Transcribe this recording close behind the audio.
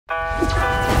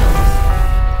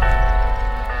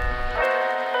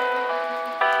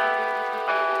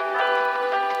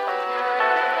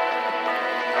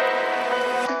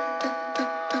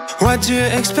What do you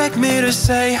expect me to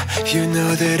say? You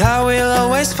know that I will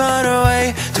always find a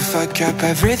way to fuck up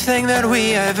everything that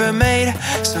we ever made.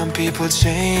 Some people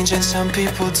change and some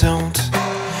people don't.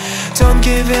 Don't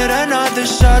give it another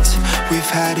shot. We've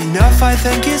had enough, I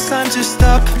think it's time to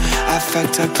stop. I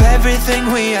fucked up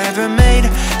everything we ever made.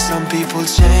 Some people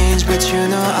change, but you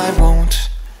know I won't.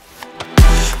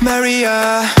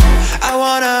 Maria, I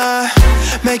wanna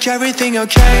make everything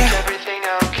okay.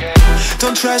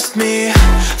 Don't trust me,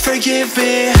 forgive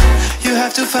me, you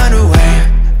have to find a way.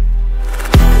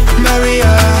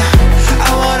 Maria,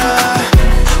 I wanna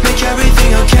make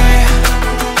everything okay.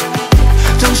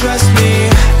 Don't trust me,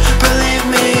 believe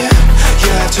me, you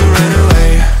have to run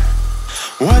away.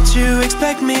 What you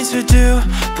expect me to do?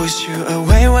 Push you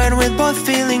away when we're both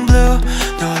feeling blue.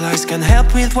 No lies can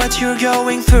help with what you're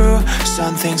going through.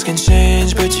 Some things can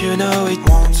change, but you know it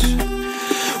won't.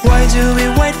 Why do we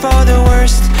wait for the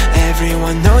worst?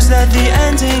 Everyone knows that the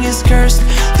ending is cursed.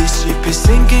 This ship is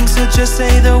sinking, so just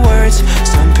say the words.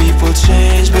 Some people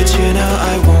change, but you know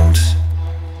I won't.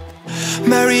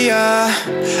 Maria,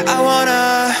 I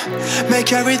wanna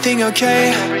make everything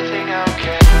okay.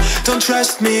 Don't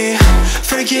trust me,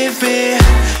 forgive me,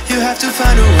 you have to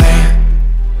find a way.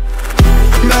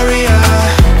 Maria,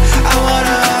 I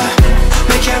wanna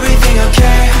make everything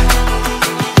okay.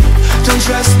 Don't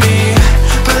trust me,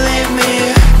 believe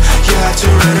me, you have to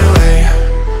run away.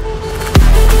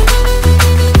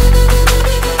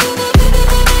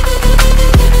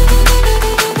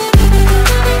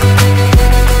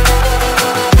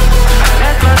 I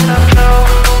let myself know.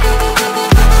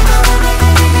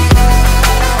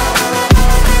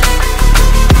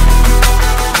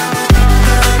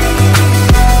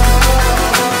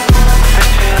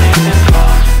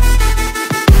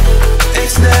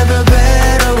 It's never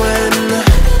better when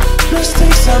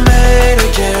mistakes are made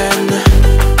again.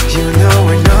 You know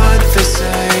we're not the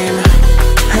same.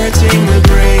 Hurting will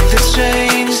break the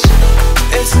chains.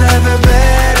 It's never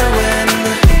better when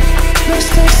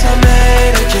mistakes are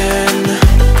made again.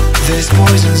 There's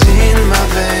poisons in my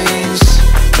veins.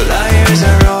 Liars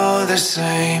are all the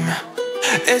same.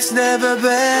 It's never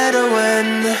better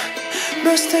when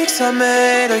mistakes are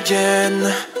made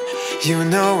again. You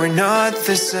know we're not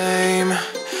the same.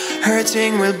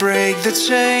 Hurting will break the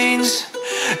chains.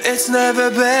 It's never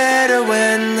better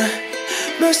when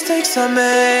mistakes are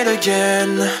made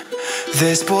again.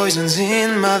 There's poisons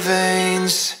in my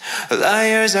veins.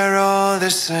 Liars are all the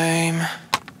same.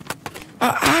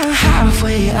 I'm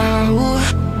halfway out,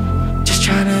 just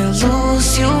trying to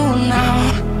lose you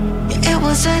now. Yeah, it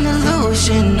was an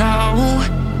illusion now.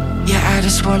 Yeah, I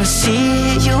just wanna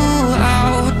see you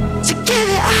out. So give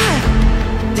it up.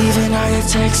 Leaving all your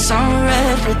texts on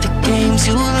red with the games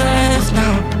you left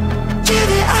now. Give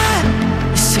it up.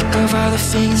 You're sick of all the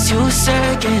things you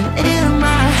said getting in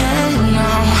my head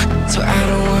now. So I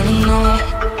don't wanna know.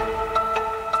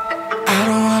 I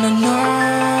don't wanna know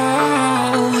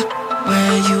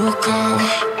where you go.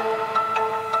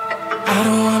 I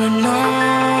don't wanna know.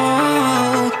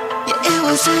 Yeah, it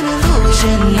was an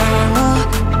illusion now.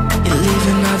 You're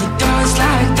leaving all the doors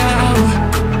locked out.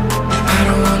 Yeah, I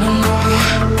don't wanna know.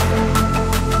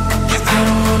 Yeah, I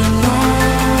don't wanna know.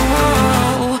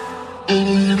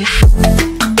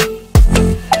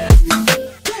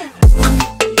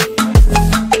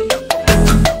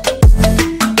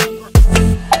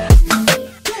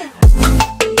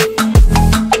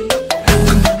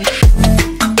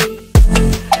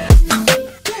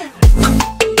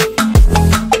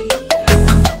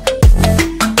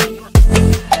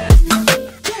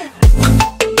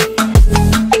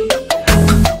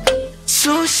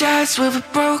 With a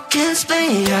broken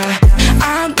spleen, yeah.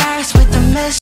 I'm back with the mess.